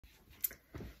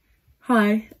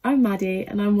Hi, I'm Maddie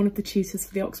and I'm one of the tutors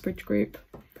for the Oxbridge group.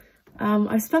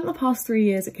 I've spent the past 3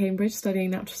 years at Cambridge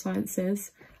studying natural sciences,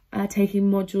 taking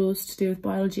modules to do with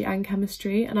biology and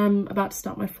chemistry, and I'm about to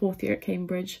start my 4th year at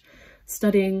Cambridge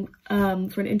studying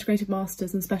for an integrated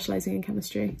masters and specialising in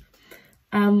chemistry.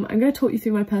 I'm going to talk you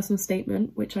through my personal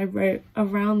statement, which I wrote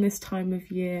around this time of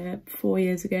year 4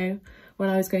 years ago when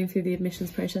I was going through the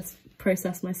admissions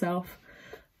process myself.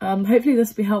 Hopefully this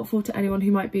will be helpful to anyone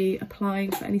who might be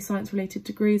applying for any science related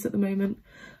degrees at the moment,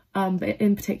 but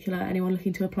in particular anyone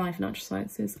looking to apply for natural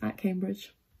sciences at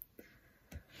Cambridge.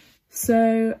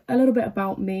 So a little bit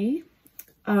about me.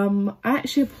 I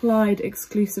actually applied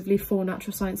exclusively for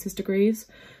natural sciences degrees,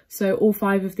 so all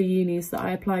 5 of the unis that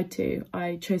I applied to,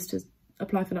 I chose to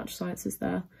apply for natural sciences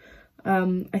there.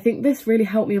 I think this really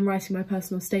helped me in writing my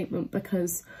personal statement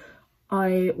because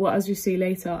as you see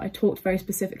later, I talked very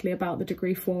specifically about the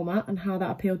degree format and how that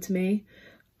appealed to me.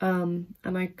 And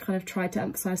I kind of tried to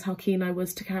emphasise how keen I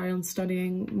was to carry on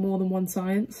studying more than one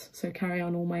science, so carry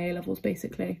on all my A-levels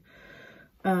basically.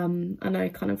 And I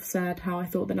kind of said how I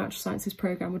thought the natural sciences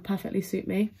programme would perfectly suit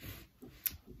me.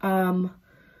 I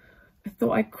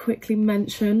thought I'd quickly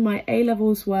mention my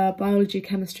A-levels were biology,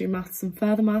 chemistry, maths and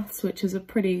further maths, which is a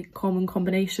pretty common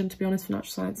combination, to be honest, for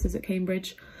natural sciences at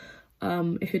Cambridge.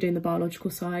 If you're doing the biological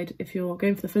side. If you're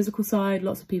going for the physical side,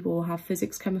 lots of people will have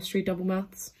physics, chemistry, double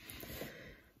maths.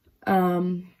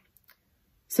 So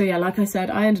yeah, like I said,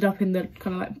 I ended up in the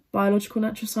kind of like biological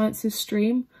natural sciences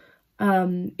stream,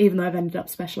 even though I've ended up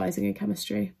specialising in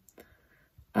chemistry.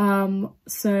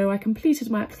 So I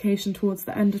completed my application towards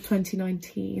the end of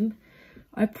 2019.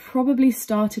 I probably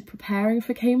started preparing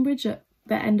for Cambridge at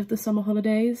the end of the summer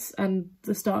holidays and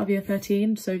the start of year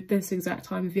 13, so this exact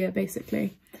time of year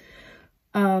basically.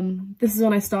 This is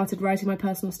when I started writing my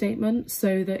personal statement,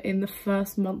 so that in the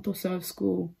first month or so of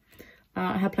school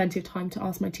I had plenty of time to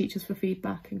ask my teachers for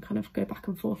feedback and kind of go back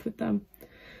and forth with them.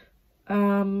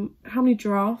 How many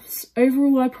drafts?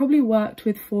 Overall I probably worked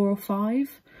with 4 or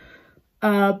 5,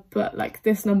 but like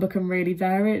this number can really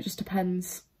vary. It just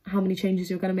depends how many changes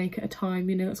you're going to make at a time,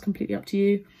 you know, that's completely up to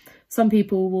you. Some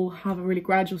people will have a really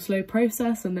gradual, slow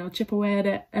process and they'll chip away at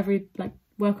it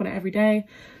work on it every day.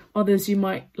 Others you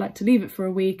might like to leave it for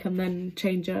a week and then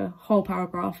change a whole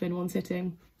paragraph in one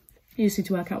sitting. You just need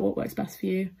to work out what works best for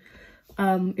you.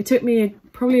 It took me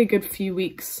probably a good few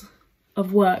weeks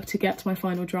of work to get to my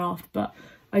final draft, but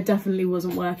I definitely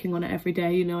wasn't working on it every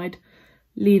day. You know, I'd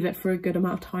leave it for a good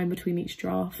amount of time between each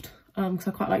draft because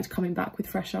I quite liked coming back with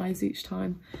fresh eyes each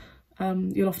time.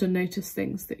 You'll often notice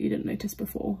things that you didn't notice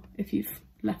before if you've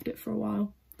left it for a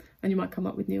while, and you might come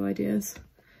up with new ideas.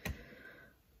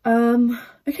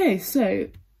 Okay, so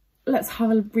let's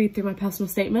have a read through my personal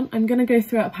statement. I'm going to go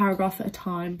through it a paragraph at a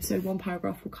time, so one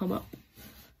paragraph will come up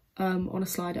on a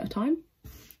slide at a time.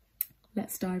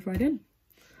 Let's dive right in.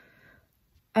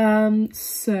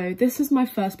 So this is my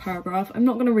first paragraph. I'm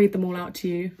not going to read them all out to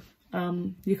you.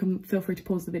 You can feel free to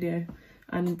pause the video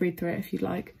and read through it if you'd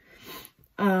like.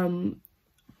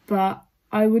 But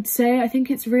I would say I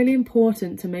think it's really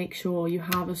important to make sure you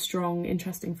have a strong,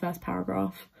 interesting first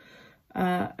paragraph.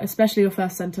 Especially your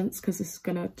first sentence, because this is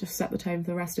going to just set the tone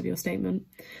for the rest of your statement.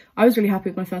 I was really happy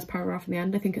with my first paragraph in the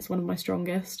end. I think it's one of my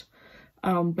strongest,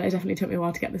 but it definitely took me a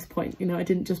while to get this point. You know, I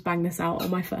didn't just bang this out on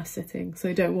my first sitting,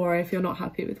 so don't worry if you're not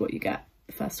happy with what you get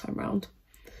the first time round.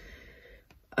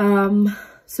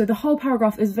 So the whole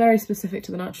paragraph is very specific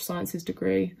to the natural sciences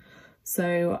degree.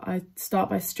 So I start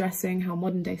by stressing how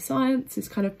modern day science is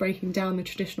kind of breaking down the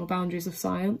traditional boundaries of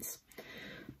science.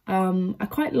 I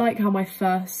quite like how my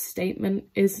first sentence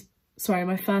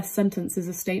is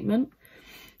a statement.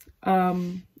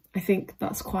 I think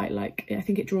that's quite I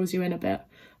think it draws you in a bit.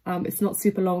 It's not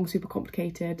super long, super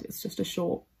complicated. It's just a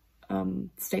short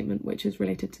statement which is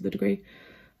related to the degree.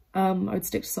 I would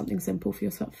stick to something simple for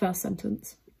your first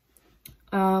sentence.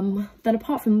 Then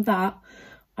apart from that,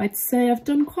 I'd say I've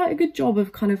done quite a good job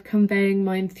of kind of conveying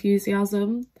my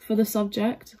enthusiasm for the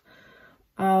subject.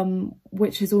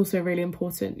 Which is also really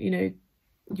important. You know,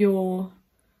 your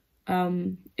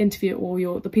interview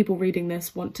or the people reading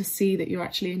this want to see that you're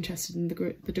actually interested in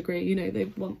the degree. You know,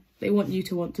 they want you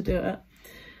to want to do it.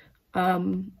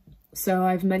 So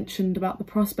I've mentioned about the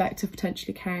prospect of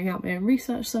potentially carrying out my own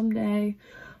research someday,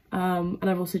 and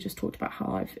I've also just talked about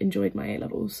how I've enjoyed my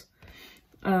A-levels,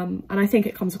 and I think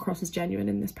it comes across as genuine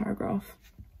in this paragraph.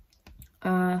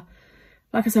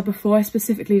 Like I said before, I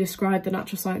specifically described the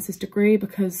natural sciences degree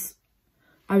because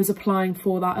I was applying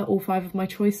for that at all 5 of my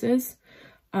choices.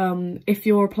 If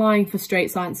you're applying for straight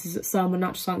sciences at some and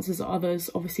natural sciences at others,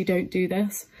 obviously don't do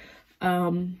this.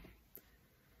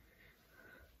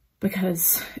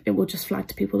 because it will just flag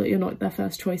to people that you're not their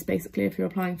first choice, basically, if you're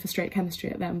applying for straight chemistry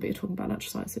at them, but you're talking about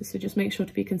natural sciences. So just make sure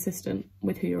to be consistent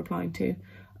with who you're applying to.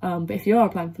 But if you are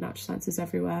applying for natural sciences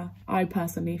everywhere, I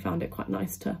personally found it quite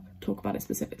nice to talk about it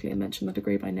specifically and mention the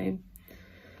degree by name.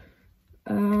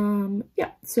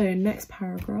 Yeah, so next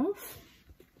paragraph.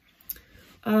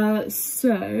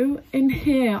 So in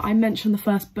here I mentioned the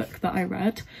first book that I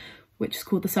read, which is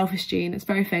called The Selfish Gene. It's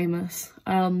very famous.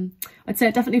 I'd say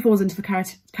it definitely falls into the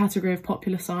category of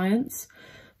popular science.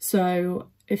 So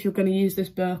if you're going to use this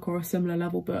book or a similar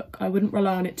level book, I wouldn't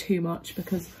rely on it too much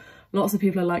because lots of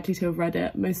people are likely to have read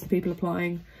it, most of the people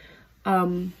applying.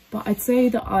 But I'd say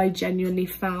that I genuinely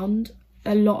found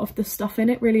a lot of the stuff in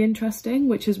it really interesting,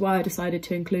 which is why I decided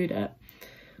to include it.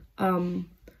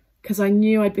 Because I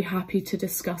knew I'd be happy to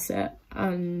discuss it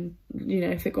and, you know,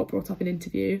 if it got brought up in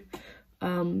interview.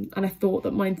 And I thought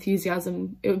that my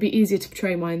enthusiasm, it would be easier to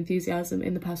portray my enthusiasm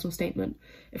in the personal statement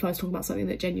if I was talking about something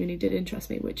that genuinely did interest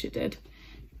me, which it did.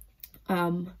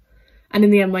 And in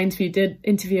the end, my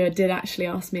interviewer did actually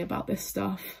ask me about this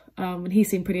stuff, and he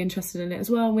seemed pretty interested in it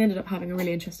as well. And we ended up having a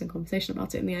really interesting conversation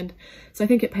about it in the end. So I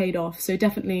think it paid off. So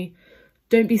definitely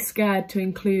don't be scared to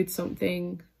include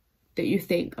something that you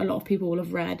think a lot of people will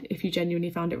have read if you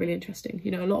genuinely found it really interesting.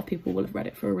 You know, a lot of people will have read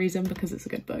it for a reason because it's a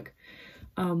good book.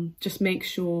 Just make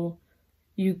sure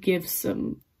you give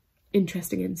some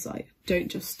interesting insight. Don't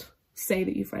just say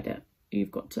that you've read it.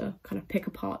 You've got to kind of pick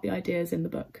apart the ideas in the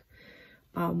book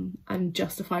and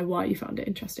justify why you found it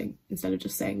interesting instead of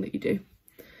just saying that you do.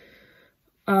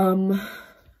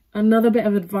 Another bit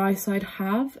of advice I'd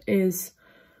have is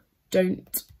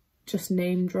don't just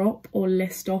name drop or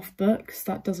list off books.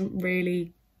 That doesn't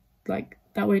really, like,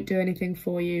 that won't do anything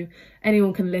for you.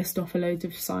 Anyone can list off a load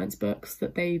of science books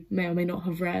that they may or may not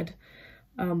have read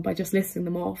by just listing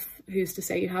them off. Who's to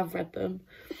say you have read them?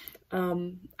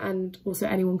 And also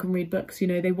anyone can read books, you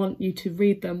know, they want you to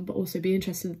read them but also be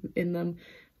interested in them,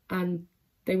 and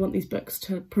they want these books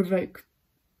to provoke,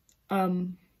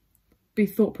 be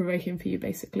thought-provoking for you,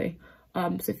 basically.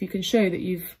 So if you can show that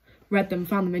you've read them,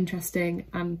 found them interesting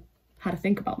and had to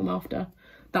think about them after,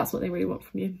 that's what they really want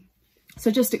from you. So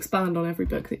just expand on every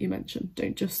book that you mention.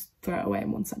 Don't just throw it away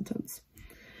in one sentence.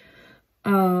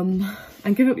 And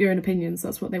give up your own opinions.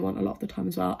 That's what they want a lot of the time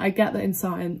as well. I get that in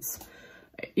science,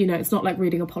 you know, it's not like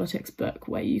reading a politics book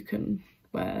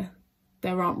where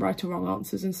there aren't right or wrong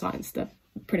answers. In science, there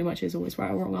pretty much is always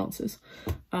right or wrong answers.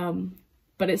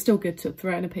 But it's still good to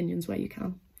throw in opinions where you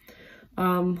can.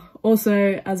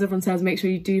 Also, as everyone says, make sure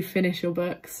you do finish your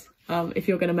books. If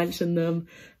you're going to mention them,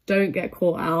 don't get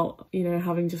caught out, you know,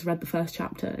 having just read the first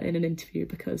chapter in an interview,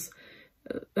 because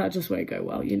that just won't go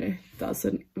well, you know. That's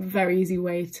a very easy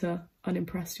way to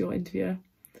unimpress your interviewer.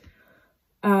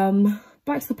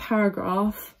 Back to the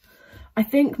paragraph. I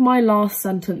think my last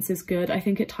sentence is good. I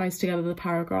think it ties together the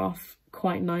paragraph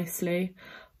quite nicely,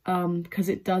 because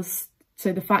it does.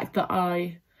 So the fact that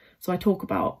I talk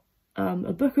about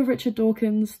a book of Richard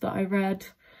Dawkins that I read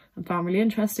and found really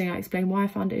interesting. I explain why I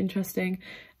found it interesting,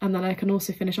 and then I can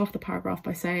also finish off the paragraph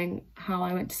by saying how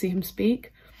I went to see him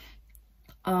speak,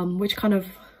 which kind of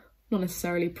not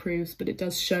necessarily proves, but it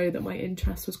does show that my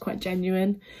interest was quite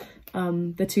genuine.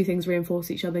 The two things reinforce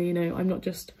each other, you know. I'm not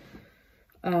just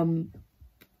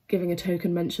giving a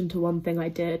token mention to one thing I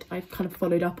did. I kind of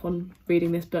followed up on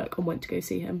reading this book and went to go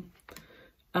see him.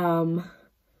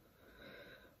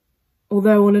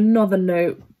 Although on another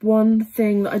note, one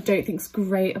thing that I don't think is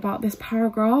great about this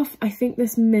paragraph, I think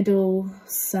this middle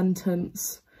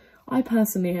sentence, I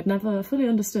personally had never fully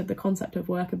understood the concept of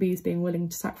worker bees being willing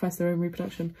to sacrifice their own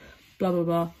reproduction, blah, blah,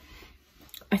 blah.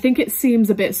 I think it seems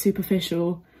a bit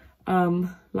superficial.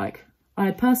 Like, I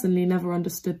had personally never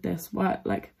understood this. Why,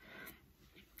 like,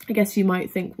 I guess you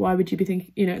might think, why would you be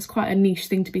thinking, you know, it's quite a niche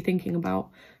thing to be thinking about,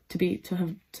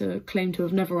 to claim to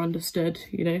have never understood,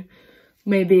 you know.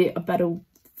 Maybe a better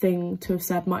thing to have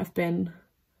said might have been,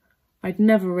 I'd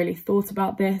never really thought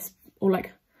about this, or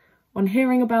like on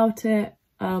hearing about it,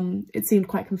 it seemed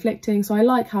quite conflicting. So I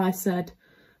like how I said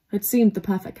it seemed the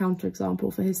perfect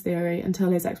counterexample for his theory until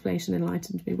his explanation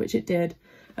enlightened me, which it did,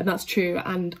 and that's true.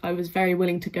 And I was very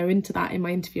willing to go into that in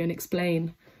my interview and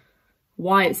explain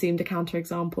why it seemed a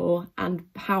counterexample and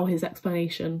how his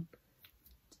explanation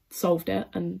solved it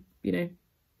and, you know,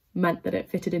 meant that it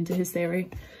fitted into his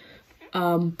theory.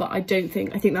 But I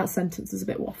think that sentence is a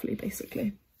bit waffly,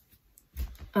 basically.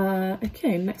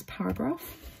 Okay, next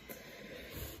paragraph.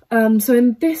 So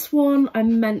in this one, I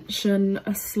mention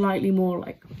a slightly more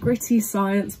like gritty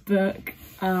science book,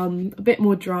 a bit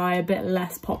more dry, a bit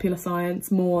less popular science,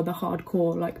 more the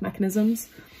hardcore like mechanisms.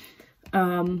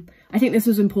 I think this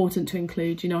was important to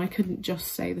include, you know, I couldn't just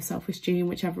say The Selfish Gene,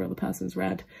 which every other person's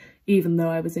read, even though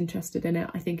I was interested in it.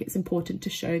 I think it's important to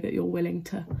show that you're willing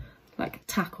to like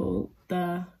tackle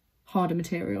the harder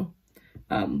material,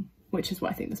 which is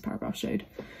what I think this paragraph showed.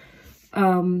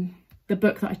 The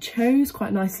book that I chose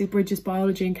quite nicely bridges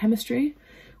biology and chemistry,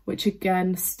 which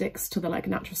again sticks to the like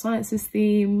natural sciences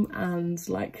theme and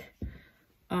like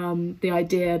the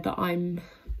idea that I'm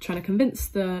trying to convince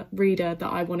the reader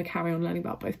that I want to carry on learning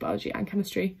about both biology and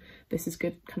chemistry. This is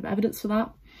good kind of evidence for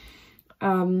that.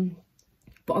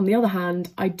 But on the other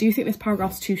hand, I do think this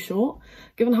paragraph's too short,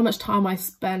 given how much time I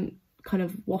spent kind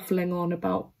of waffling on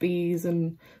about bees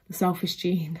and the selfish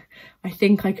gene. I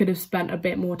think I could have spent a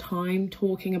bit more time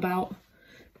talking about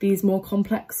these more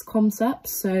complex concepts.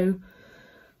 So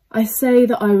I say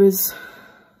that I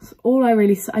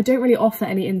don't really offer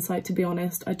any insight, to be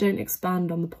honest. I don't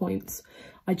expand on the points.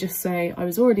 I just say I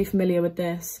was already familiar with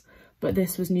this, but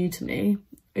this was new to me.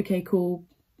 Okay, cool.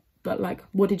 But like,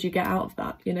 what did you get out of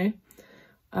that, you know?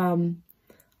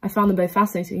 I found them both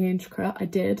fascinating and intricate. I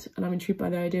did, and I'm intrigued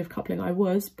by the idea of coupling. I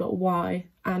was, but why?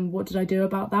 And what did I do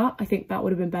about that? I think that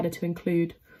would have been better to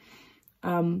include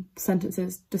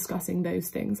sentences discussing those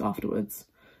things afterwards,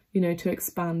 you know, to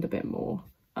expand a bit more.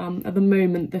 At the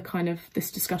moment, this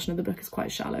discussion of the book is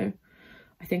quite shallow.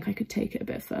 I think I could take it a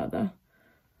bit further.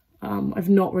 I've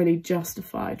not really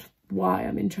justified why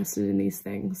I'm interested in these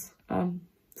things. So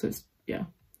it's, yeah.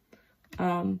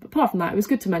 But apart from that, it was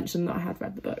good to mention that I had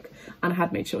read the book and I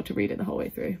had made sure to read it the whole way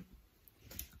through.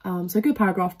 So a good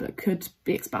paragraph, but could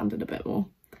be expanded a bit more.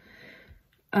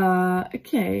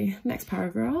 Okay, next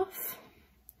paragraph.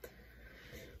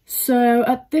 So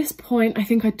at this point, I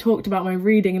think I talked about my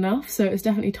reading enough, so it was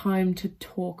definitely time to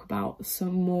talk about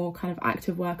some more kind of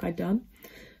active work I'd done.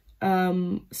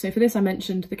 So for this, I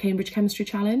mentioned the Cambridge Chemistry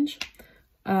Challenge,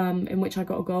 in which I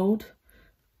got a gold.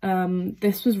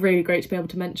 This was really great to be able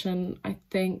to mention, I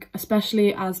think,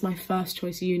 especially as my first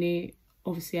choice uni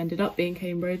obviously ended up being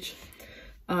Cambridge.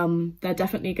 They're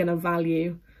definitely going to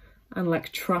value and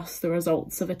like trust the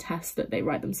results of a test that they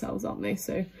write themselves, aren't they?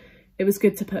 So it was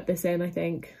good to put this in, I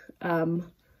think.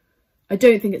 I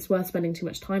don't think it's worth spending too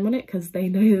much time on it because they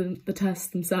know the tests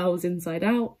themselves inside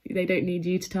out. They don't need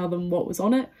you to tell them what was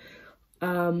on it.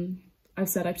 I've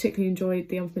said I particularly enjoyed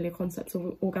the unfamiliar concepts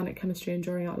of organic chemistry and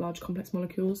drawing out large complex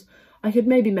molecules. I could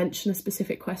maybe mention a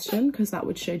specific question because that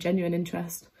would show genuine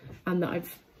interest and that I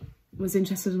was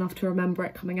interested enough to remember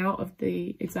it coming out of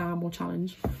the exam or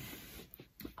challenge.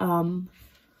 You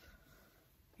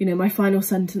know, my final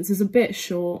sentence is a bit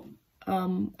short.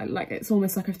 Like it's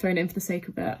almost like I've thrown it in for the sake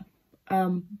of it.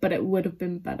 But it would have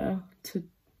been better to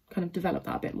kind of develop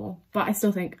that a bit more. But I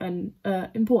still think an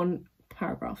important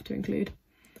paragraph to include.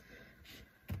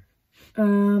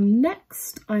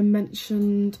 Next, I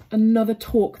mentioned another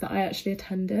talk that I actually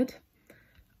attended.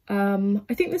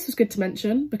 I think this was good to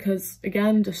mention because,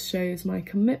 again, just shows my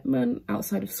commitment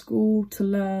outside of school to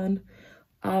learn.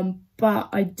 But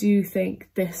I do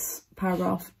think this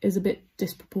paragraph is a bit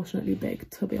disproportionately big,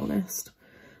 to be honest.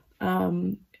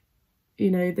 You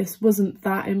know, this wasn't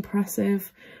that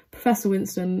impressive. Professor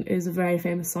Winston is a very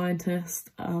famous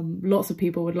scientist. Lots of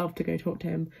people would love to go talk to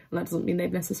him, and that doesn't mean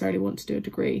they'd necessarily want to do a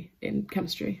degree in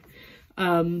chemistry.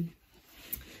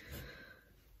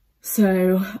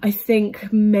 So I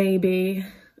think maybe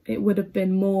it would have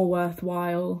been more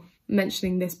worthwhile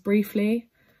mentioning this briefly.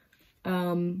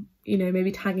 You know,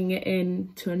 maybe tagging it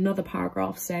in to another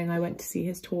paragraph saying I went to see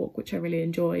his talk, which I really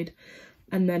enjoyed,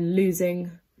 and then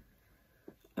losing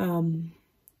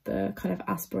the kind of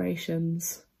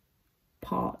aspirations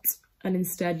part and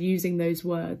instead using those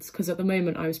words, because at the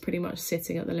moment I was pretty much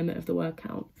sitting at the limit of the word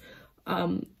count.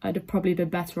 I'd have probably been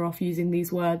better off using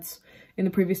these words in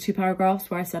the previous two paragraphs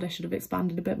where I said I should have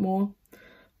expanded a bit more.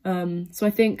 So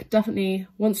I think definitely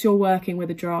once you're working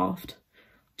with a draft,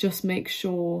 just make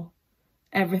sure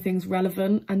everything's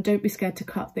relevant and don't be scared to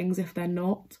cut things if they're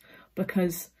not,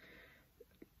 because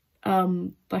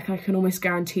like I can almost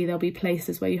guarantee there'll be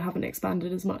places where you haven't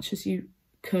expanded as much as you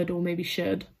could or maybe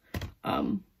should,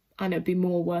 and it'd be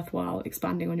more worthwhile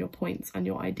expanding on your points and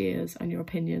your ideas and your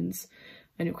opinions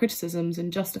and your criticisms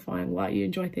and justifying why you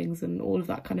enjoy things and all of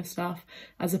that kind of stuff,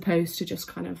 as opposed to just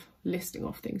kind of listing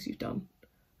off things you've done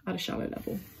at a shallow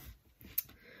level.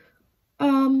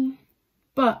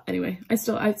 But anyway, it's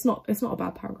not a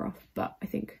bad paragraph, but I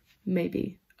think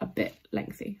maybe a bit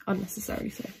lengthy, unnecessarily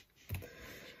so.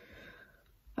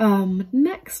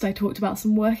 Next, I talked about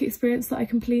some work experience that I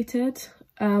completed.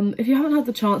 If you haven't had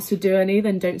the chance to do any,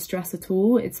 then don't stress at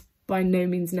all. It's by no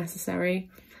means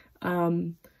necessary.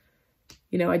 You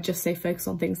know, I'd just say focus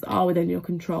on things that are within your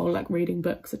control, like reading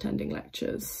books, attending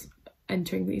lectures,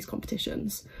 entering these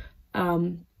competitions.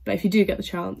 But if you do get the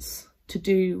chance to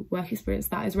do work experience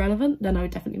that is relevant, then I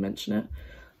would definitely mention it.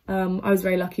 I was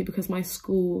very lucky because my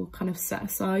school kind of set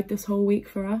aside this whole week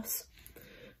for us.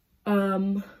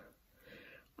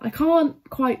 I can't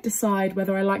quite decide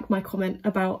whether I like my comment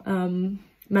about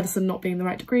medicine not being the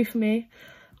right degree for me.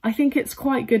 I think it's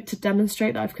quite good to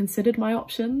demonstrate that I've considered my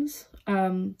options,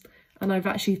 and I've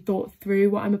actually thought through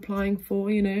what I'm applying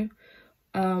for, you know.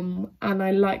 And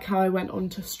I like how I went on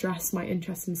to stress my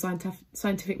interest in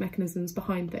scientific mechanisms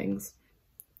behind things.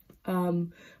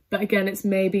 But again, it's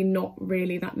maybe not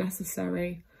really that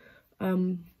necessary.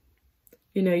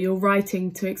 You know, you're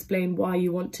writing to explain why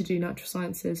you want to do natural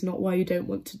sciences, not why you don't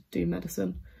want to do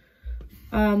medicine.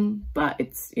 But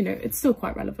it's, you know, it's still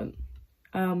quite relevant.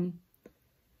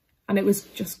 And it was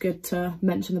just good to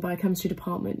mention the biochemistry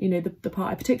department, you know, the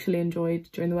part I particularly enjoyed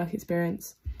during the work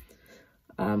experience,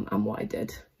 and what I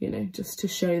did, you know, just to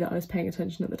show that I was paying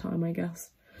attention at the time, I guess.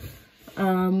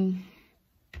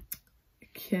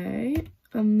 Okay,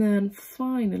 and then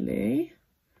finally,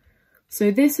 so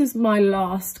this is my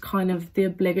last kind of the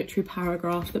obligatory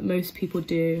paragraph that most people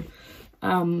do,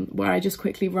 where I just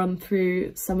quickly run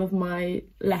through some of my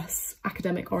less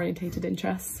academic orientated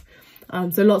interests.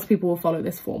 So lots of people will follow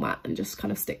this format and just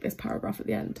kind of stick this paragraph at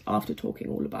the end after talking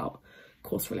all about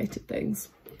course related things.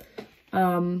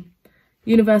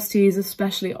 Universities,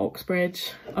 especially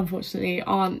Oxbridge, unfortunately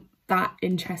aren't that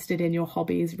interested in your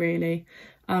hobbies really.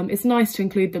 It's nice to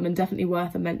include them and definitely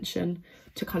worth a mention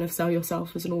to kind of sell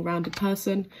yourself as an all-rounded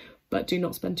person, but do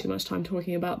not spend too much time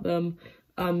talking about them.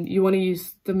 You want to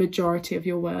use the majority of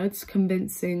your words,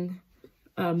 convincing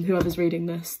whoever's reading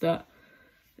this that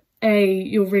A,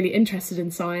 you're really interested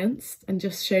in science and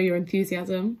just show your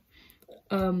enthusiasm.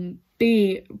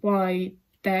 B, why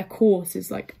their course is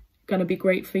like going to be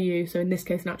great for you. So in this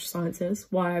case, natural sciences,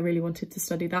 why I really wanted to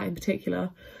study that in particular.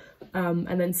 And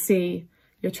then C,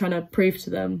 you're trying to prove to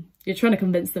them, you're trying to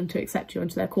convince them to accept you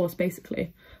onto their course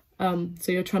basically.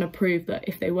 So you're trying to prove that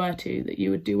if they were to, that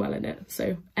you would do well in it.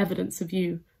 So evidence of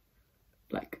you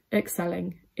like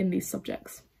excelling in these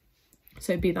subjects.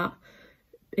 So be that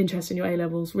interest in your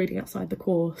A-levels, reading outside the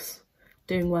course,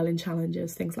 doing well in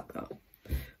challenges, things like that.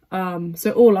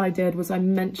 So all I did was I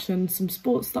mentioned some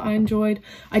sports that I enjoyed.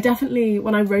 I definitely,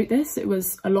 when I wrote this, it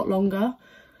was a lot longer.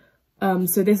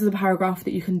 So this is a paragraph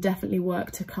that you can definitely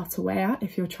work to cut away at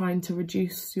if you're trying to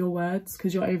reduce your words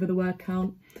because you're over the word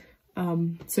count.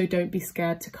 So don't be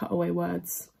scared to cut away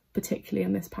words, particularly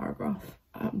in this paragraph,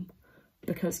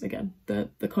 because again,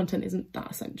 the content isn't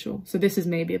that essential. So this is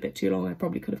maybe a bit too long. I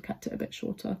probably could have kept it a bit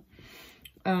shorter.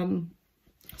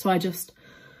 So I just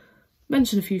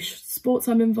mentioned a few sports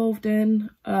I'm involved in,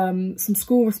 some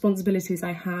school responsibilities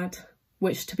I had,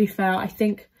 which to be fair, I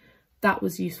think that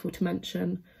was useful to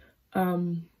mention.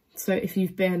 So if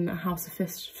you've been a house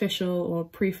official or a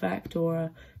prefect or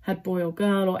a head boy or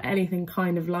girl or anything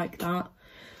kind of like that,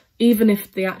 even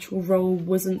if the actual role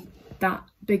wasn't that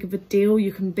big of a deal,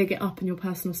 you can big it up in your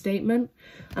personal statement.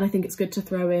 And I think it's good to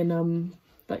throw in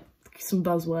like some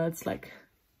buzzwords, like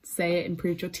say it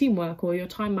improved your teamwork or your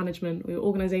time management or your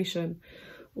organisation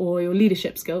or your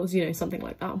leadership skills, you know, something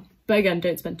like that. But again,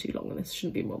 don't spend too long on this, it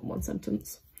shouldn't be more than one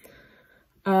sentence.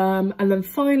 And then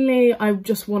finally, I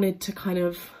just wanted to kind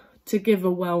of, to give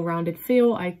a well-rounded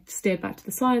feel, I steered back to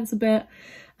the science a bit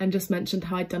and just mentioned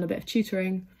how I'd done a bit of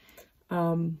tutoring,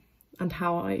 and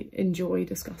how I enjoy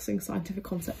discussing scientific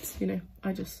concepts, you know,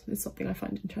 it's something I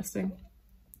find interesting.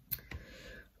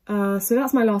 So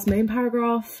that's my last main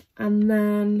paragraph. And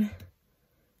then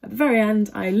at the very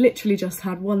end, I literally just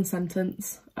had one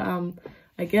sentence,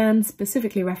 again,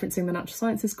 specifically referencing the natural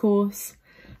sciences course,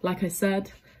 like I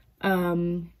said,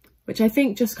 which I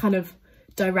think just kind of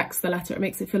directs the letter. It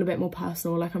makes it feel a bit more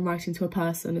personal, like I'm writing to a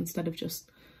person instead of just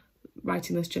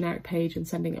writing this generic page and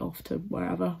sending it off to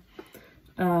wherever.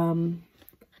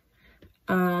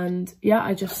 And yeah,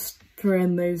 I just threw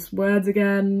in those words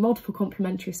again, multiple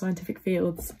complementary scientific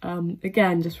fields,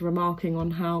 again just remarking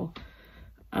on how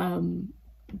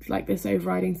like this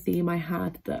overriding theme I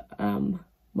had that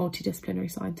multidisciplinary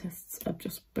scientists are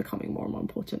just becoming more and more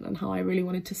important, and how I really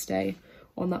wanted to stay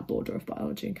on that border of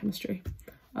biology and chemistry,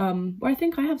 where I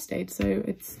think I have stayed, so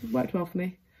it's worked well for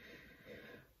me.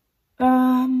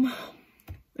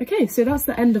 Okay, so that's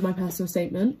the end of my personal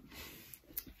statement.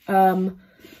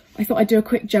 I thought I'd do a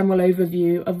quick general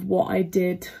overview of what I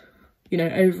did, you know,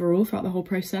 overall throughout the whole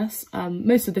process.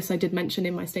 Most of this I did mention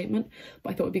in my statement,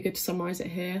 but I thought it'd be good to summarise it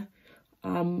here.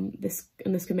 This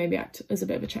can maybe act as a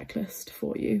bit of a checklist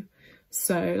for you.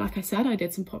 So like I said, I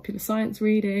did some popular science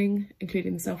reading,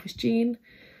 including The Selfish Gene.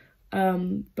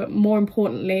 But more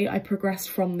importantly, I progressed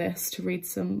from this to read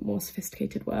some more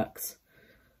sophisticated works,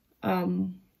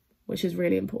 which is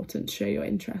really important to show your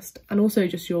interest and also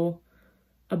just your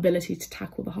ability to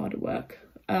tackle the harder work.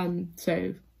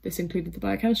 So this included the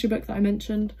biochemistry book that I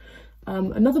mentioned.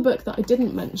 Another book that I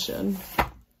didn't mention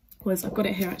was, I've got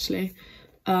it here actually,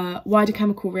 Why Do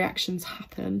Chemical Reactions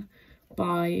Happen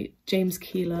by James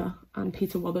Keeler and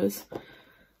Peter Wothers.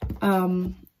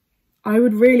 I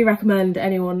would really recommend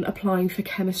anyone applying for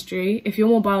chemistry. If you're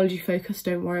more biology focused,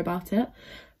 don't worry about it.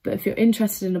 But if you're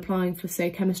interested in applying for, say,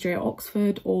 chemistry at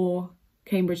Oxford or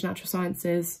Cambridge Natural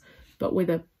Sciences, but with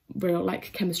a real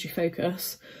like chemistry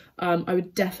focus, I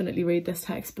would definitely read this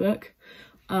textbook.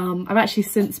 I've actually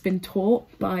since been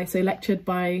lectured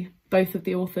by both of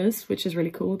the authors, which is really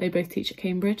cool. They both teach at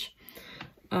Cambridge.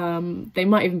 They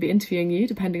might even be interviewing you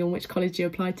depending on which college you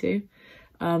apply to.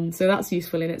 So that's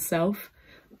useful in itself.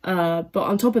 But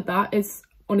on top of that, it's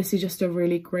honestly just a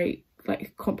really great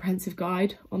like comprehensive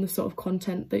guide on the sort of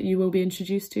content that you will be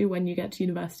introduced to when you get to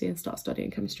university and start studying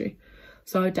chemistry.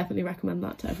 So I would definitely recommend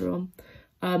that to everyone.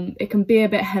 It can be a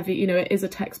bit heavy, you know, it is a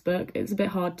textbook. It's a bit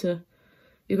hard to,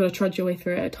 you've got to trudge your way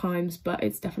through it at times, but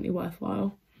it's definitely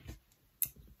worthwhile.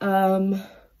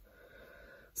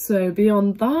 So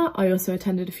beyond that, I also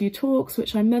attended a few talks,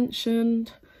 which I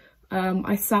mentioned.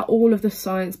 I sat all of the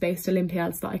science-based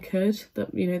Olympiads that I could,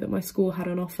 that my school had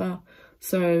on offer.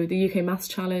 So the UK Maths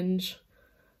Challenge,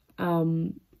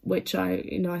 which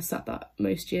I sat that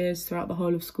most years throughout the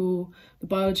whole of school. The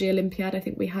Biology Olympiad I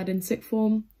think we had in sixth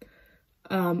form,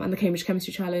 and the Cambridge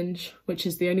Chemistry Challenge, which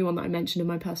is the only one that I mentioned in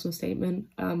my personal statement.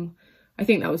 I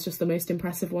think that was just the most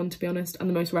impressive one, to be honest, and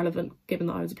the most relevant given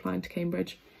that I was applying to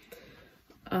Cambridge.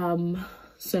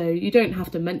 So you don't have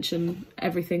to mention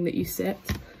everything that you sit,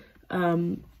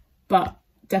 but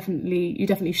you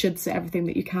definitely should sit everything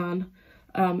that you can.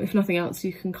 If nothing else,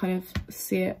 you can kind of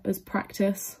see it as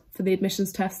practice for the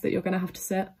admissions test that you're going to have to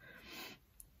sit,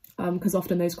 because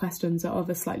often those questions are of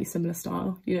a slightly similar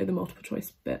style, you know, the multiple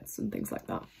choice bits and things like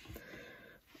that.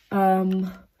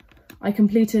 I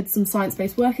completed some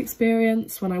science-based work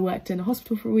experience when I worked in a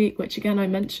hospital for a week, which again I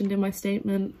mentioned in my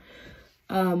statement.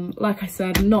 Like I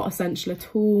said, not essential at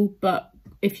all, but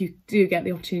if you do get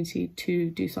the opportunity to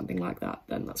do something like that,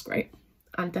 then that's great,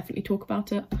 and definitely talk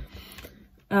about it.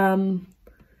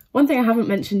 One thing I haven't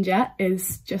mentioned yet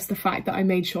is just the fact that I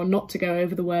made sure not to go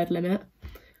over the word limit.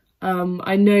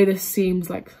 I know this seems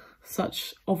like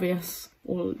such obvious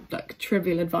or like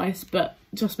trivial advice, but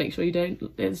just make sure you don't,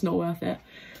 it's not worth it.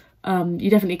 You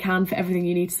definitely can fit everything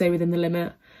you need to say within the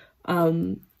limit.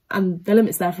 And the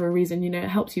limit's there for a reason, you know, it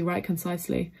helps you write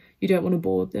concisely. You don't want to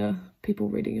bore the people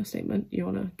reading your statement, you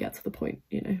want to get to the point,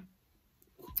 you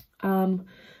know.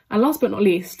 And last but not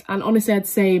least, and honestly I'd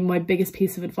say my biggest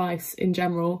piece of advice in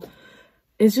general,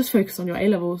 is just focus on your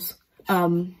A-levels.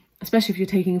 Especially if you're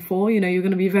taking 4, you know, you're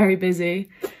going to be very busy.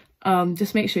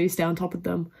 Just make sure you stay on top of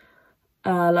them.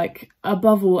 Like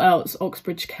above all else,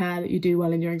 Oxbridge care that you do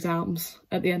well in your exams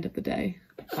at the end of the day.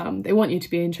 They want you to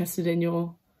be interested in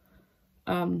your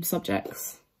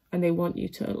subjects, and they want you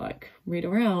to like read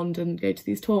around and go to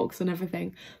these talks and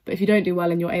everything. But if you don't do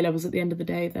well in your A-levels at the end of the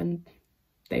day, then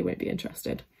they won't be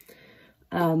interested.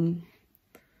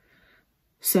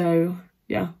 So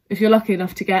yeah, if you're lucky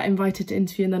enough to get invited to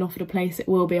interview and then offered a place, it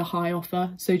will be a high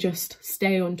offer. So just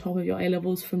stay on top of your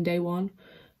A-levels from day one,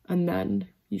 and then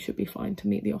you should be fine to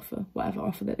meet the offer, whatever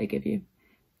offer that they give you.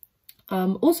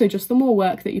 Also, just the more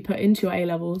work that you put into your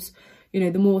A-levels, you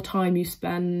know, the more time you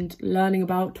spend learning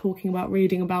about, talking about,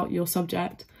 reading about your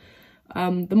subject,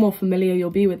 the more familiar you'll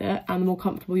be with it and the more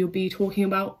comfortable you'll be talking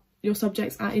about your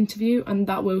subjects at interview, and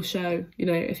that will show, you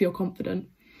know, if you're confident.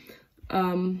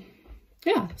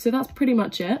 Yeah, so that's pretty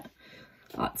much it.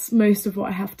 That's most of what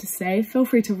I have to say. Feel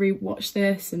free to re-watch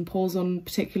this and pause on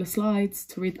particular slides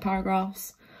to read the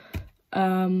paragraphs.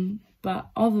 But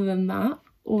other than that,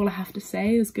 all I have to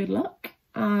say is good luck,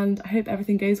 and I hope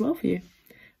everything goes well for you.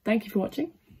 Thank you for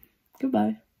watching.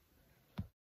 Goodbye.